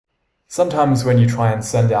Sometimes when you try and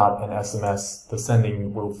send out an SMS, the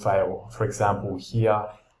sending will fail. For example, here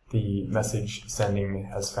the message sending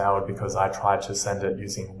has failed because I tried to send it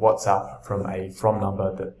using WhatsApp from a from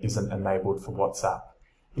number that isn't enabled for WhatsApp.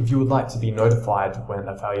 If you would like to be notified when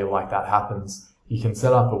a failure like that happens, you can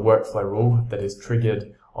set up a workflow rule that is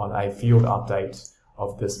triggered on a field update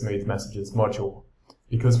of the Smooth Messages module.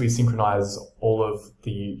 Because we synchronize all of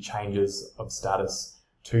the changes of status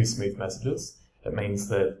to Smooth Messages, it means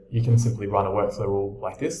that you can simply run a workflow rule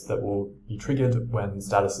like this that will be triggered when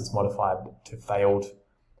status is modified to failed,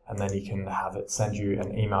 and then you can have it send you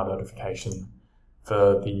an email notification.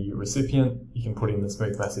 For the recipient, you can put in the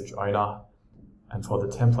Smooth Message owner, and for the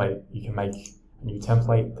template, you can make a new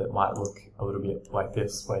template that might look a little bit like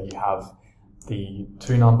this, where you have the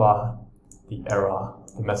to number, the error,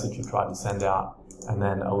 the message you tried to send out, and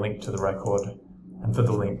then a link to the record. And for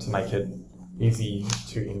the link, to make it easy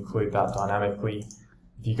to include that dynamically,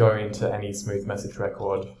 if you go into any Smooth Message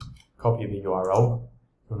record, copy the URL,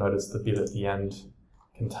 you'll notice the bit at the end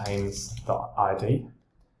contains the ID,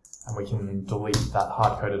 and we can delete that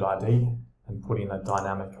hard-coded ID and put in a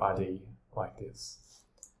dynamic ID like this.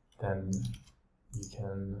 Then you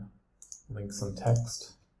can link some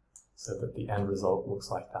text so that the end result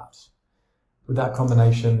looks like that. With that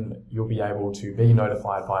combination, you'll be able to be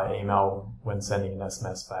notified via email when sending an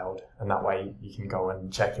SMS failed, and that way you can go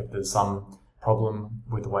and check if there's some problem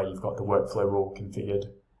with the way you've got the workflow rule configured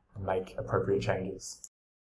and make appropriate changes.